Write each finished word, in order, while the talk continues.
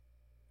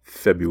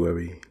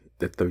February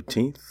the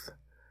 13th,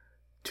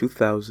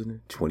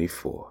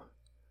 2024.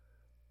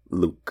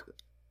 Luke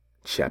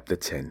chapter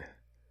 10.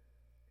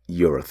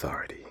 Your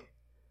authority.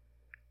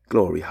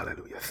 Glory,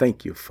 hallelujah.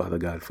 Thank you, Father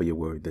God, for your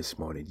word this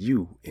morning.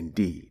 You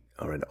indeed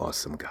are an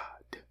awesome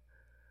God.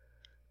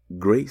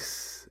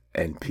 Grace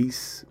and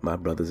peace, my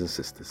brothers and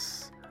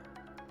sisters.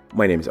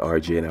 My name is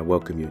RJ and I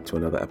welcome you to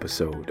another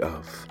episode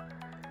of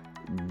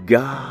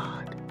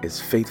God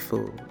is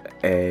Faithful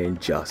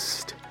and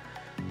Just,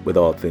 with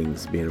all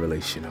things being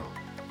relational.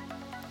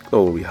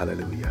 Glory,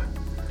 hallelujah.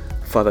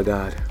 Father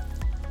God,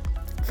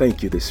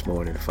 thank you this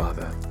morning,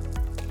 Father.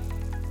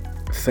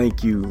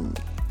 Thank you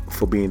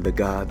for being the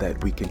God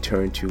that we can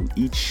turn to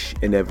each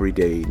and every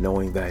day,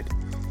 knowing that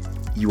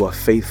you are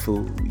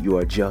faithful, you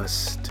are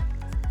just.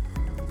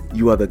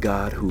 You are the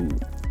God who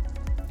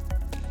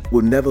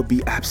will never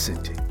be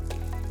absent.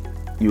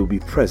 You will be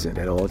present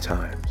at all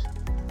times.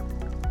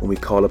 When we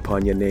call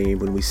upon your name,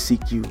 when we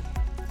seek you,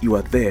 you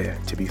are there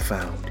to be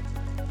found.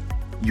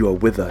 You are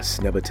with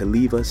us, never to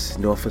leave us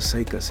nor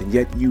forsake us. And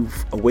yet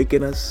you've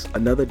awakened us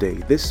another day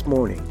this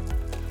morning,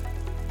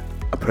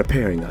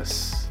 preparing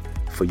us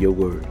for your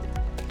word,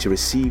 to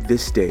receive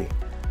this day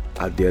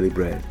our daily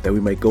bread, that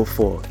we may go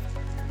forth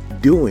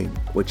doing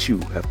what you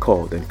have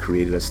called and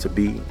created us to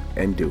be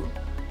and do.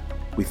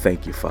 We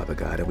thank you, Father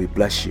God, and we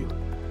bless you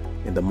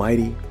in the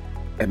mighty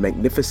and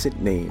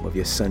magnificent name of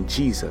your Son,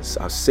 Jesus,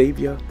 our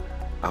Savior,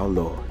 our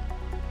Lord.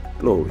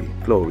 Glory,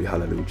 glory,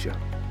 hallelujah.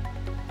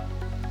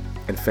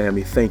 And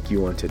family, thank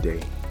you on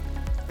today.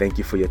 Thank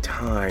you for your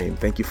time.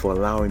 Thank you for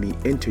allowing me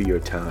into your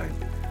time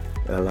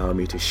and allowing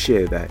me to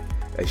share that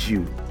as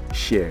you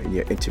share in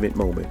your intimate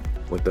moment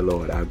with the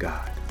Lord our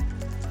God.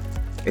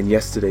 And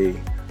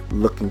yesterday,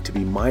 looking to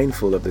be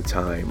mindful of the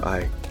time,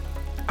 I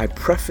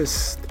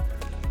prefaced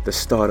the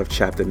start of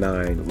chapter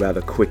 9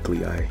 rather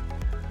quickly. I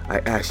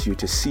asked you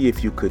to see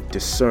if you could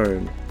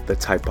discern the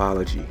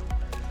typology.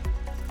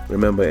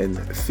 Remember, in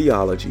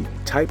theology,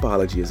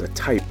 typology is a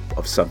type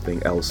of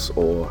something else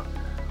or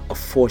a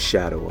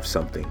foreshadow of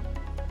something.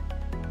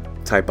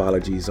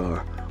 Typologies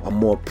are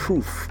more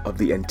proof of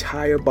the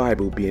entire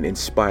Bible being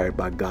inspired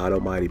by God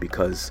Almighty,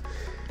 because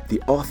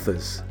the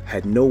authors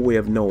had no way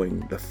of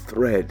knowing the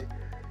thread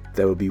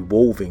that would be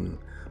woven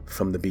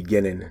from the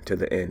beginning to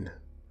the end.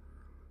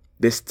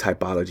 This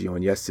typology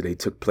on yesterday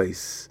took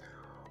place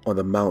on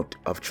the Mount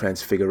of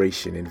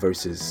Transfiguration in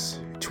verses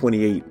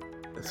 28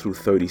 through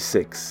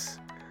 36.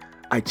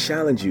 I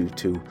challenge you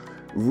to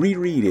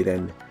reread it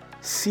and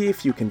see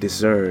if you can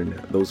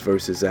discern those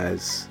verses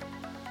as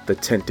the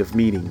tent of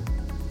meeting,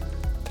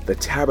 the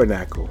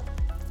tabernacle,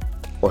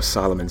 or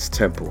Solomon's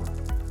temple.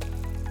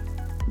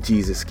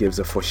 Jesus gives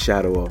a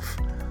foreshadow of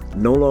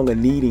no longer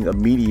needing a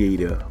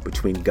mediator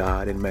between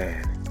God and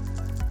man.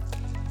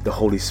 The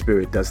Holy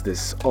Spirit does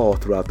this all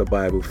throughout the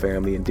Bible,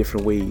 family, in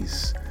different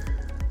ways,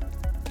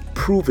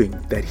 proving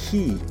that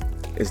He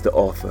is the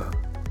author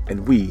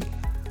and we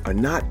are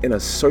not in a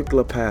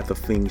circular path of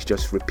things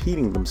just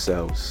repeating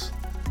themselves.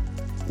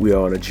 We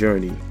are on a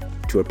journey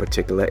to a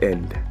particular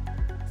end,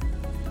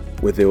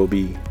 where there will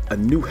be a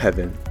new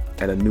heaven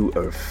and a new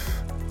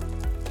earth.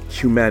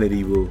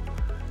 Humanity will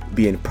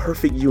be in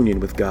perfect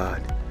union with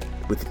God,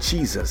 with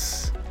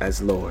Jesus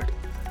as Lord.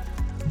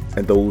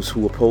 And those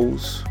who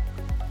oppose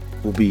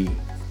will be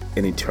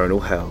in eternal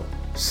hell,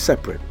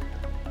 separate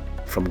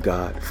from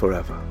God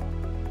forever.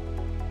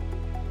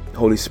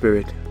 Holy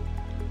Spirit,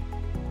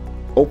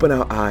 open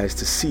our eyes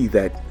to see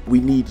that we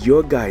need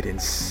your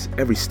guidance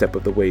every step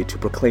of the way to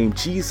proclaim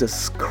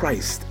Jesus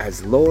Christ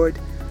as Lord,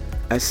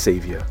 as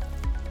Savior.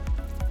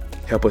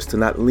 Help us to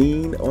not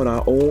lean on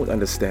our own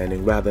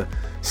understanding, rather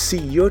see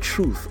your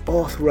truth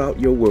all throughout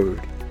your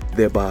word,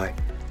 thereby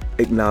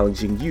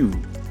acknowledging you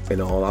in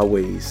all our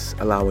ways,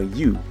 allowing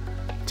you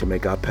to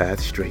make our path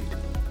straight.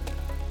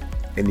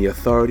 In the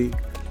authority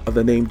of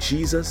the name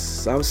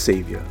Jesus, our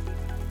Savior,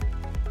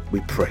 we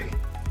pray.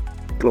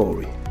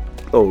 Glory,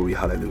 glory,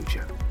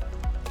 hallelujah.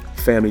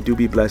 Family, do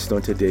be blessed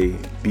on today.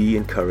 Be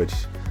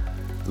encouraged.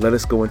 Let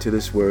us go into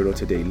this word on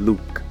today.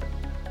 Luke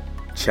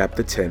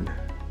chapter 10,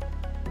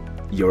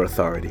 your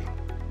authority.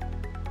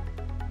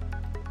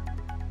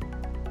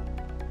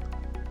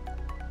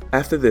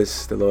 After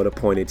this, the Lord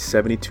appointed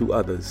 72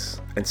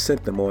 others and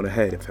sent them on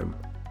ahead of him,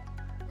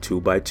 2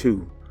 by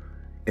 2,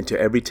 into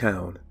every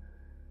town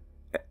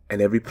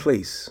and every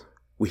place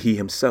where he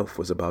himself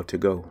was about to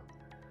go.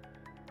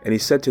 And he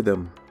said to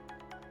them,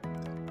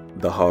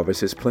 "The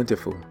harvest is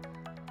plentiful,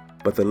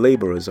 but the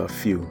laborers are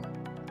few.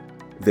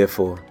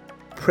 Therefore,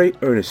 pray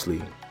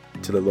earnestly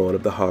to the Lord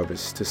of the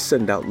harvest to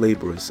send out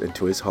laborers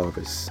into his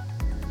harvest.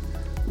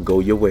 Go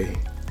your way.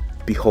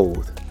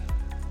 Behold,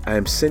 I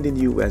am sending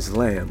you as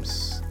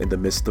lambs in the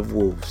midst of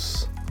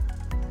wolves.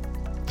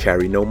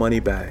 Carry no money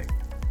bag,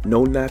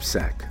 no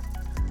knapsack,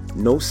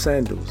 no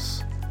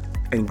sandals,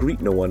 and greet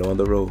no one on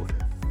the road.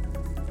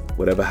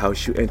 Whatever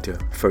house you enter,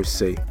 first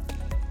say,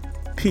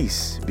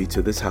 'Peace be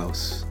to this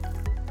house.'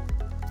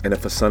 And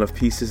if a son of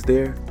peace is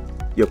there,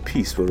 your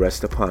peace will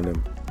rest upon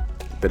him.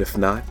 But if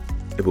not,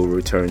 it will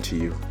return to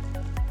you.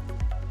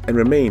 And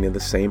remain in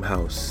the same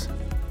house.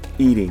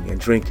 eating and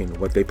drinking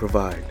what they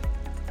provide,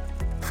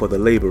 for the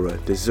laborer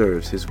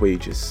deserves his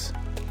wages.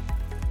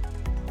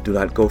 Do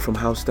not go from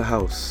house to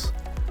house.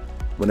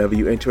 Whenever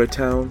you enter a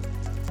town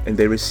and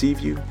they receive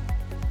you,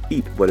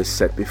 eat what is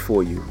set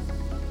before you.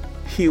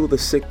 Heal the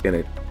sick in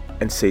it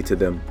and say to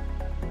them,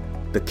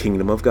 the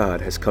kingdom of God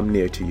has come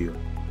near to you.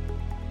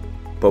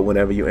 But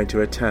whenever you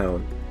enter a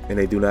town and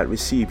they do not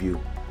receive you,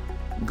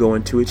 go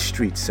into its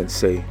streets and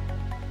say,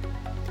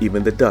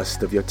 even the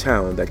dust of your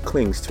town that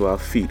clings to our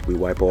feet we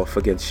wipe off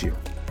against you.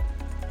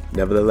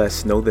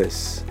 Nevertheless, know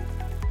this,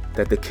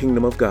 that the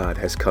kingdom of God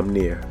has come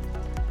near.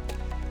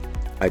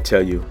 I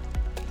tell you,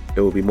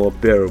 it will be more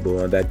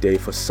bearable on that day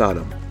for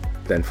Sodom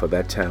than for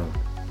that town.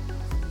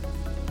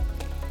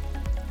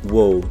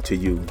 Woe to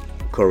you,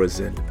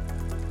 Chorazin!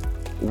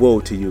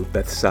 Woe to you,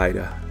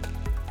 Bethsaida!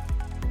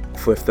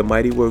 For if the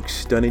mighty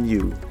works done in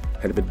you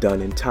had been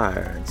done in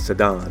Tyre and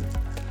Sidon,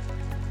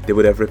 they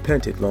would have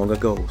repented long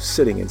ago,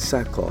 sitting in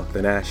sackcloth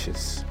and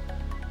ashes.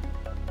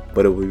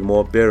 But it will be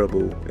more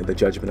bearable in the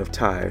judgment of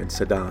Tyre and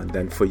Sidon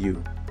than for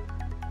you.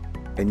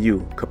 And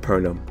you,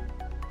 Capernaum,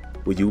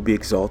 will you be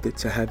exalted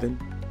to heaven?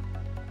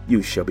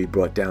 You shall be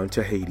brought down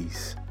to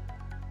Hades.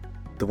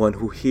 The one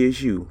who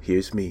hears you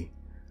hears me,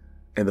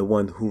 and the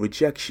one who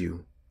rejects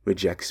you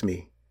rejects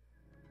me,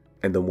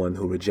 and the one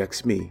who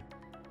rejects me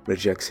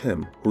rejects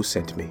him who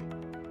sent me.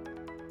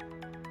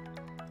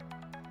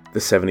 The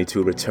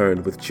 72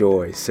 returned with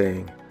joy,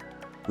 saying,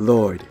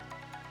 Lord,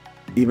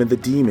 even the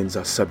demons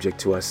are subject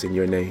to us in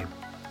your name.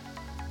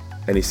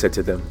 And he said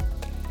to them,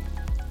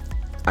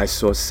 I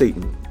saw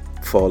Satan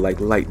fall like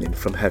lightning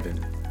from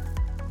heaven.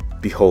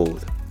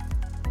 Behold,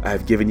 I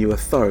have given you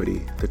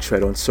authority to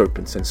tread on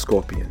serpents and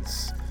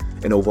scorpions,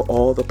 and over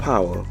all the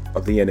power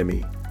of the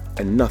enemy,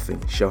 and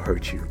nothing shall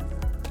hurt you.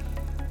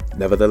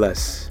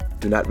 Nevertheless,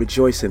 do not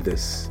rejoice in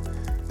this,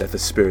 that the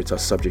spirits are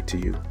subject to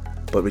you,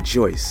 but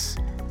rejoice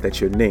that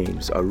your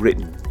names are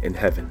written in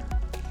heaven.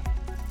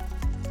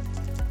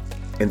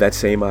 In that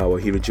same hour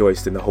he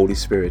rejoiced in the Holy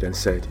Spirit and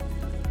said,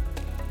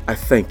 I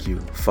thank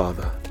you,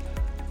 Father,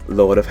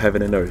 Lord of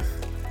heaven and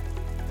earth,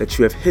 that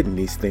you have hidden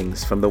these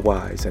things from the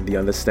wise and the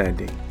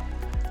understanding,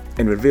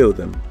 and revealed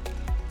them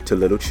to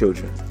little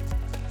children.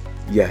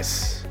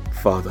 Yes,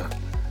 Father,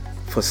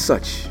 for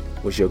such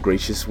was your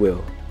gracious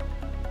will.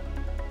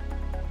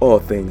 All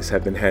things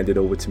have been handed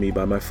over to me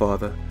by my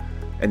Father,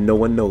 and no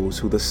one knows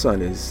who the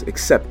Son is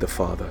except the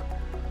Father,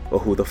 or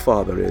who the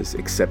Father is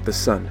except the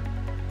Son,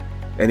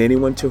 and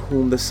anyone to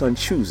whom the Son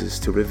chooses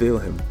to reveal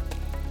him.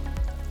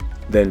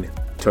 Then,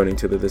 turning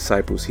to the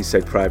disciples, he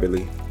said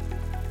privately,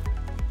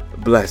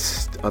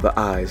 Blessed are the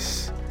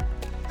eyes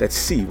that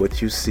see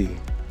what you see.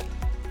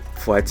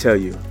 For I tell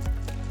you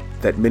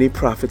that many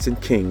prophets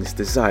and kings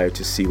desired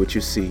to see what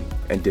you see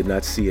and did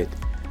not see it,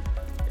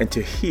 and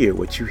to hear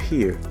what you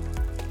hear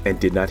and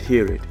did not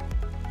hear it.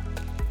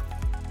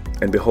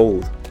 And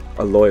behold,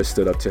 a lawyer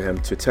stood up to him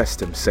to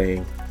test him,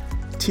 saying,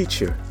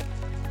 Teacher,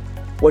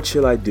 what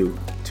shall I do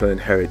to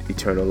inherit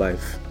eternal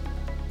life?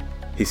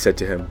 He said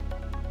to him,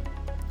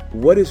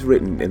 What is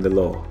written in the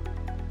law?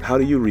 How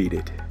do you read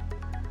it?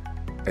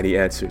 And he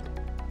answered,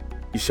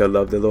 You shall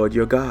love the Lord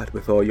your God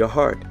with all your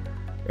heart,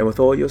 and with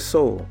all your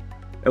soul,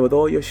 and with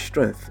all your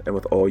strength, and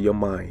with all your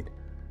mind,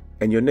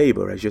 and your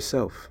neighbor as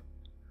yourself.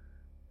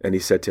 And he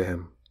said to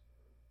him,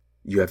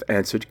 You have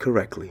answered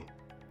correctly.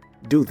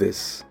 Do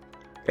this,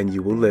 and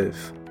you will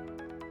live.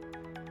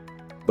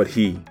 But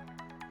he,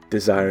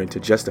 desiring to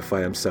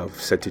justify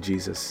himself, said to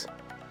Jesus,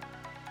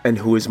 And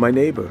who is my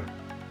neighbor?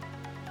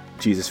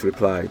 Jesus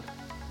replied,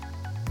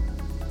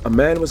 A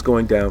man was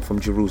going down from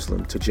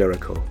Jerusalem to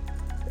Jericho,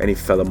 and he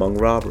fell among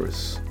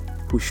robbers,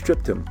 who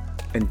stripped him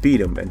and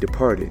beat him and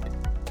departed,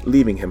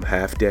 leaving him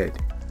half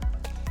dead.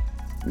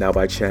 Now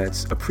by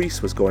chance a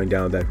priest was going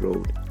down that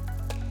road,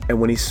 and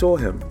when he saw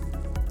him,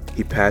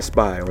 he passed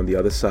by on the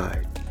other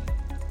side.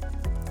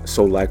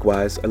 So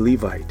likewise a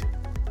Levite,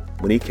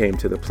 when he came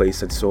to the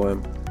place and saw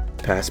him,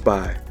 passed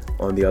by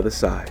on the other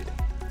side.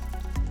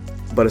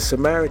 But a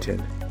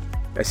Samaritan,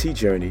 as he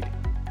journeyed,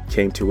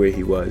 came to where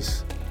he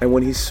was, and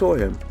when he saw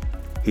him,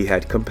 he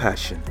had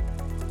compassion.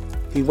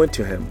 He went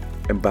to him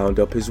and bound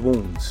up his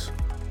wounds,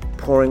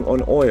 pouring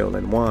on oil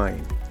and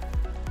wine.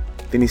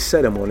 Then he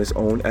set him on his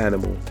own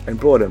animal and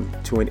brought him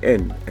to an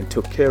inn and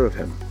took care of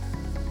him.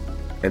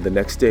 And the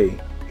next day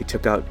he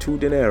took out 2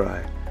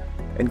 denarii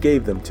and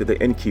gave them to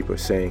the innkeeper,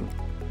 saying,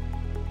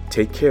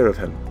 Take care of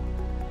him,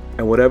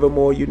 and whatever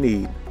more you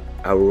need,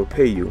 I will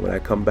repay you when I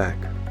come back.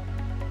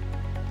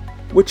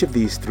 Which of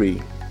these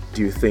 3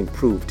 do you think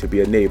proved to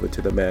be a neighbor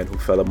to the man who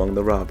fell among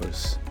the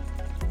robbers?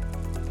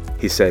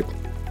 He said,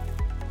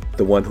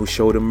 The one who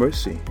showed him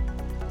mercy.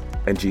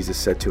 And Jesus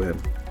said to him,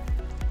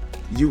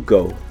 You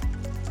go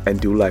and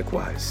do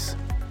likewise.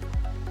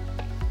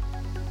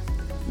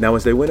 Now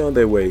as they went on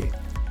their way,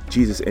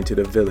 Jesus entered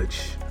a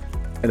village,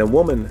 and a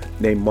woman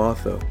named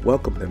Martha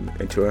welcomed him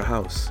into her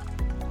house.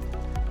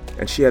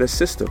 And she had a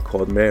sister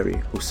called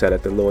Mary, who sat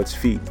at the Lord's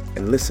feet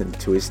and listened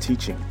to his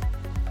teaching.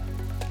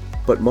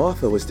 But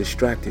Martha was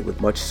distracted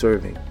with much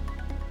serving,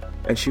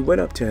 and she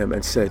went up to him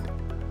and said,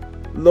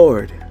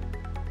 Lord,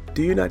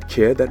 Do you not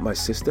care that my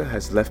sister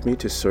has left me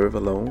to serve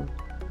alone?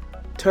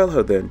 Tell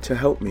her then to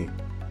help me."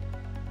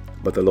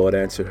 But the Lord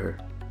answered her,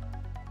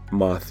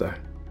 "Martha,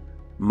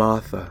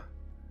 Martha,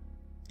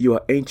 you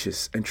are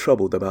anxious and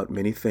troubled about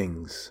many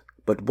things,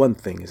 but one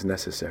thing is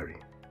necessary.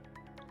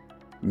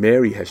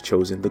 Mary has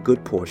chosen the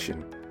good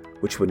portion,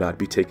 which will not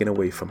be taken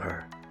away from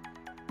her."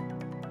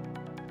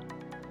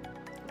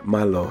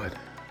 My Lord,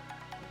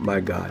 my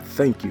God,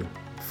 thank you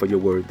for your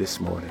word this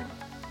morning.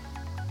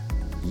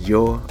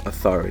 Your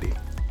authority.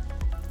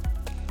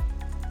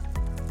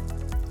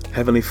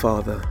 Heavenly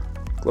Father,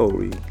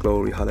 glory,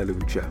 glory,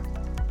 hallelujah.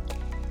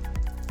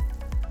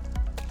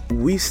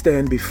 We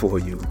stand before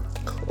you,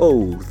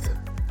 clothed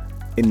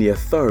in the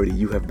authority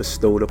you have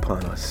bestowed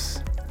upon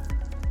us.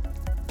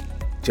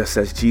 Just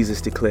as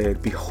Jesus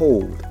declared,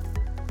 "Behold,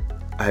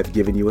 I have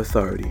given you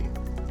authority."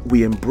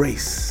 We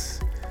embrace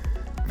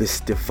this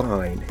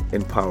divine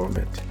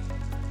empowerment.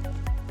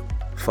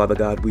 Father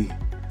God, we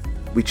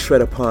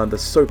tread upon the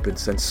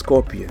serpents and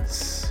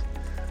scorpions,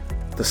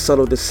 the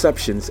subtle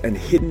deceptions and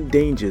hidden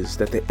dangers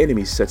that the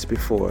enemy sets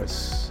before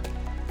us.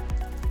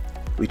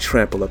 We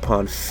trample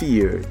upon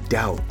fear,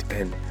 doubt,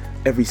 and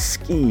every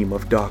scheme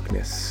of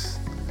darkness.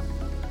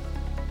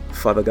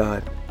 Father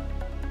God,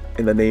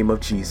 in the name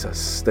of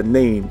Jesus, the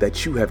name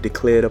that you have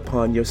declared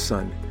upon your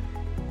Son,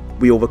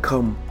 we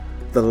overcome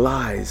the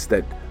lies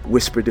that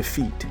whisper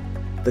defeat,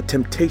 the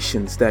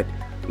temptations that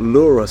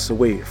lure us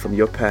away from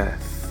your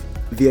path,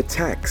 the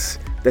attacks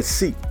that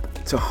seek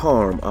to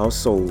harm our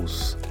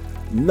souls.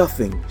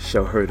 Nothing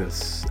shall hurt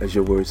us, as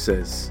your word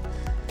says,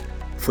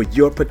 for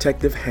your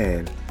protective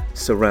hand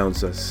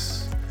surrounds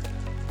us.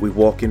 We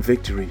walk in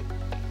victory,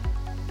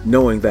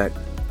 knowing that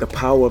the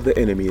power of the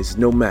enemy is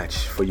no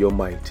match for your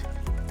might,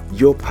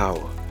 your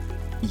power,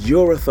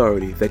 your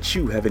authority that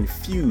you have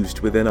infused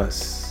within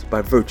us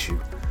by virtue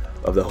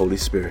of the Holy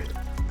Spirit.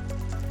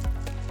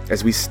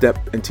 As we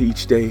step into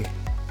each day,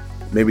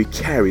 may we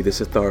carry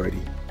this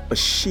authority, a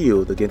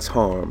shield against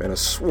harm and a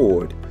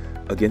sword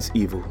against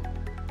evil.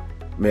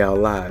 May our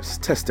lives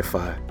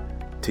testify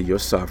to your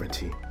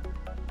sovereignty.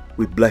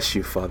 We bless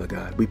you, Father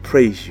God. We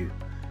praise you.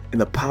 In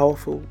the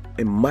powerful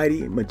and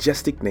mighty,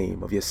 majestic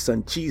name of your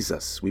Son,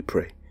 Jesus, we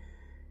pray.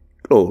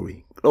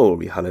 Glory,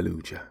 glory,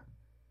 hallelujah.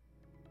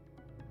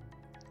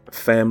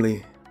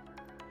 Family,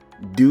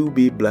 do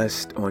be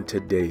blessed on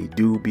today.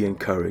 Do be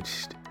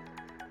encouraged.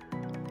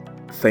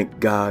 Thank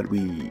God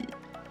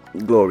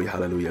glory,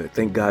 hallelujah.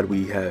 Thank God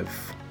we have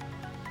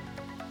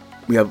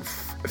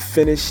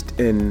finished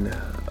in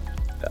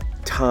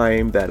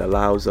time that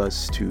allows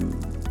us to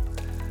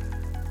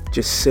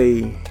just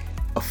say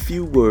a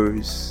few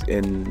words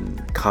in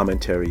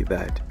commentary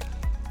that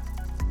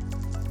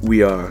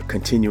we are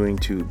continuing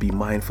to be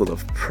mindful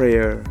of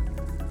prayer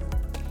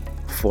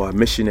for our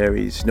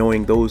missionaries,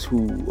 knowing those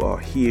who are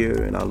here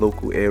in our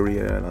local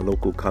area and our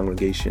local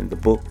congregation. The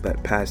book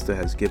that Pastor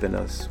has given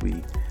us,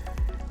 we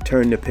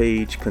turn the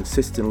page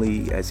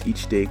consistently as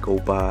each day go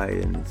by,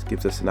 and it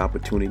gives us an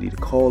opportunity to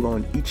call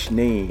on each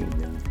name.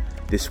 And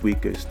this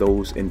week is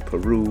those in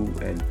Peru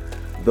and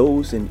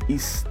those in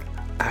East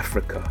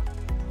Africa.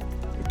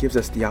 It gives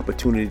us the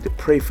opportunity to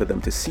pray for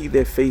them, to see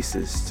their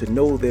faces, to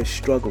know their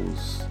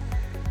struggles,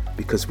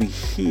 because we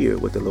hear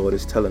what the Lord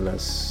is telling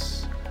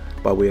us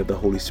by way of the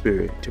Holy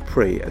Spirit to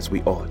pray as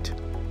we ought.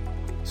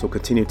 So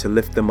continue to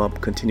lift them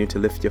up, continue to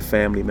lift your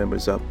family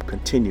members up,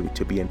 continue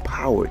to be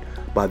empowered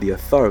by the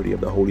authority of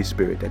the Holy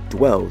Spirit that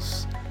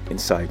dwells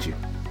inside you.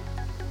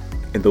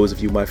 And those of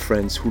you, my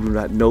friends, who do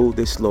not know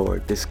this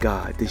Lord, this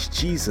God, this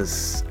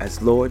Jesus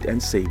as Lord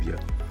and Savior,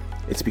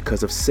 it's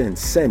because of sin.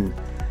 Sin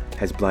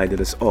has blinded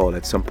us all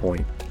at some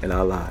point in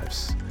our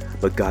lives.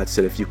 But God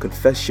said, if you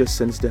confess your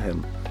sins to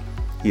Him,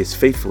 He is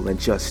faithful and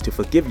just to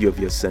forgive you of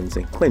your sins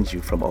and cleanse you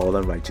from all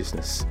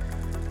unrighteousness.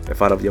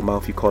 If out of your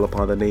mouth you call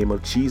upon the name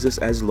of Jesus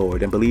as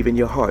Lord and believe in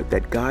your heart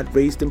that God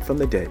raised Him from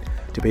the dead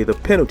to pay the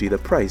penalty, the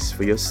price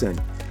for your sin,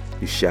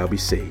 you shall be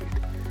saved.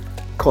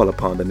 Call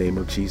upon the name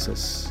of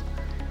Jesus.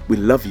 We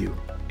love you,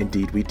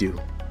 indeed we do.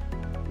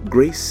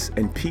 Grace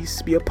and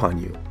peace be upon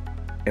you,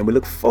 and we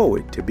look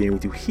forward to being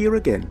with you here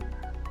again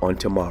on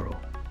tomorrow.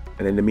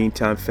 And in the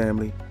meantime,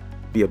 family,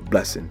 be a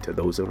blessing to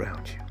those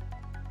around you.